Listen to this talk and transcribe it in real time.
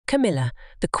Camilla,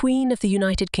 the Queen of the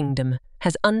United Kingdom,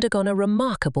 has undergone a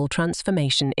remarkable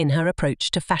transformation in her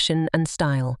approach to fashion and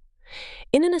style.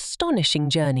 In an astonishing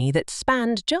journey that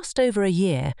spanned just over a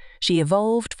year, she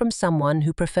evolved from someone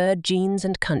who preferred jeans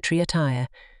and country attire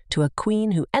to a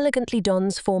queen who elegantly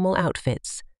dons formal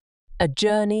outfits. A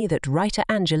journey that writer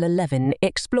Angela Levin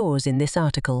explores in this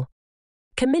article.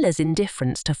 Camilla's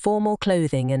indifference to formal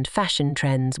clothing and fashion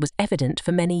trends was evident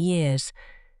for many years.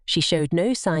 She showed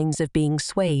no signs of being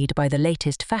swayed by the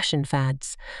latest fashion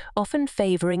fads, often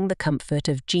favoring the comfort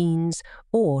of jeans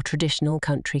or traditional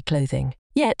country clothing.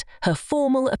 Yet, her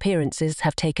formal appearances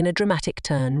have taken a dramatic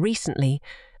turn recently,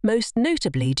 most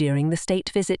notably during the state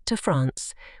visit to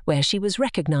France, where she was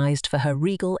recognized for her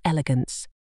regal elegance.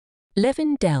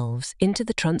 Levin delves into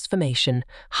the transformation,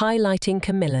 highlighting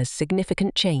Camilla's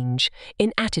significant change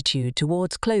in attitude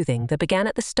towards clothing that began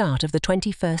at the start of the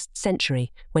 21st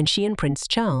century when she and Prince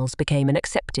Charles became an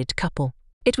accepted couple.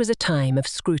 It was a time of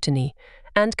scrutiny,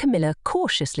 and Camilla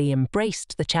cautiously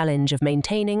embraced the challenge of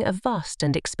maintaining a vast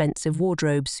and expensive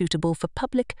wardrobe suitable for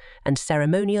public and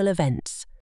ceremonial events.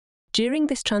 During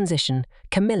this transition,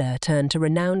 Camilla turned to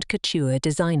renowned couture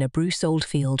designer Bruce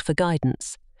Oldfield for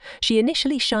guidance. She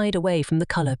initially shied away from the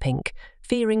colour pink,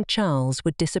 fearing Charles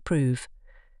would disapprove.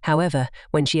 However,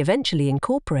 when she eventually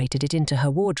incorporated it into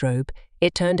her wardrobe,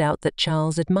 it turned out that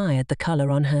Charles admired the colour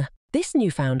on her. This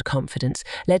newfound confidence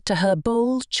led to her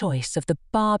bold choice of the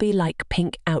Barbie-like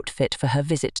pink outfit for her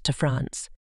visit to France.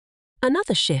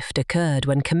 Another shift occurred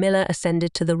when Camilla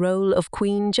ascended to the role of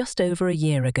queen just over a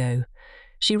year ago.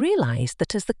 She realized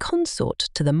that as the consort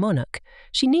to the monarch,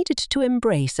 she needed to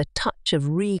embrace a touch of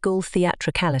regal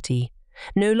theatricality.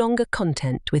 No longer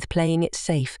content with playing it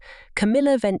safe,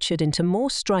 Camilla ventured into more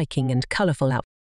striking and colourful outfits.